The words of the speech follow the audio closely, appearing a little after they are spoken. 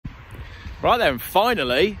Right then,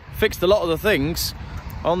 finally fixed a lot of the things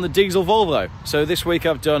on the diesel Volvo. So this week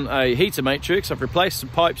I've done a heater matrix, I've replaced some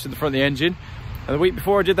pipes in the front of the engine, and the week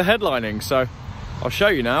before I did the headlining. So I'll show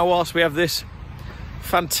you now whilst we have this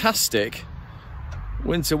fantastic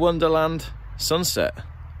winter wonderland sunset.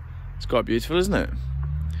 It's quite beautiful, isn't it?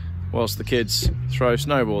 Whilst the kids throw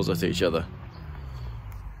snowballs at each other.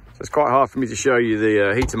 So it's quite hard for me to show you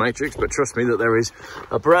the heater matrix, but trust me that there is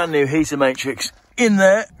a brand new heater matrix in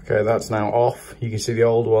there. Okay, that's now off. You can see the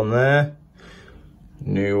old one there,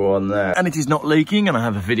 new one there, and it is not leaking, and I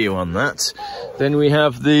have a video on that. Then we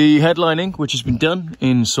have the headlining, which has been done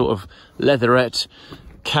in sort of leatherette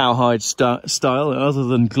cowhide style, other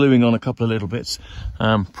than gluing on a couple of little bits.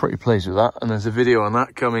 I'm pretty pleased with that, and there's a video on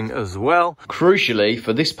that coming as well. Crucially,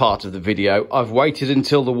 for this part of the video, I've waited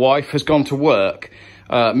until the wife has gone to work,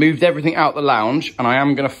 moved everything out the lounge, and I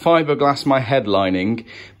am going to fiberglass my headlining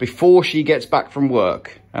before she gets back from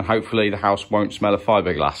work, and hopefully the house won't smell of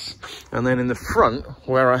fiberglass. And then in the front,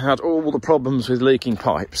 where I had all the problems with leaking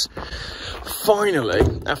pipes,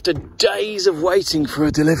 finally, after days of waiting for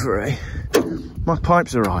a delivery, my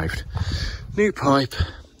pipe's arrived. New pipe,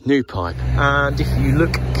 and if you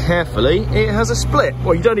look carefully, it has a split.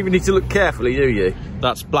 Well, you don't even need to look carefully, do you?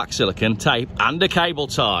 That's black silicone tape and a cable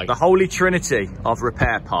tie. The holy trinity of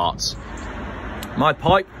repair parts. My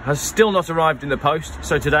pipe has still not arrived in the post,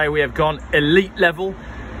 so today we have gone elite level.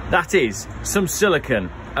 That is some silicone,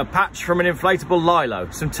 a patch from an inflatable lilo,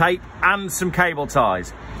 some tape and some cable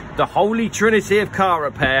ties. The holy trinity of car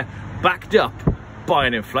repair, backed up by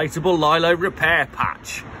an inflatable lilo repair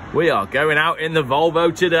patch. We are going out in the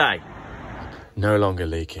Volvo today. No longer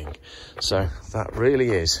leaking. So that really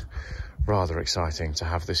is rather exciting to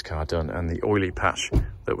have this car done, and the oily patch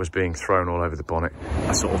that was being thrown all over the bonnet,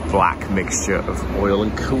 a sort of black mixture of oil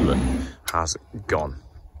and coolant, has gone.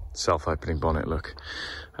 Self-opening bonnet look.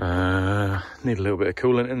 Need a little bit of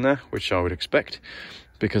coolant in there, which I would expect,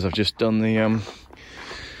 because I've just done the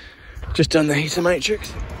heater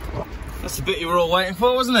matrix. That's the bit you were all waiting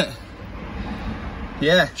for, wasn't it?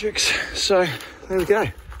 Yeah. So there we go.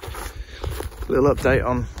 Little update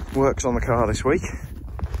on works on the car this week,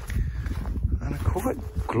 and a quite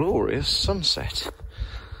glorious sunset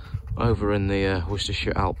over in the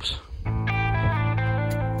Worcestershire Alps.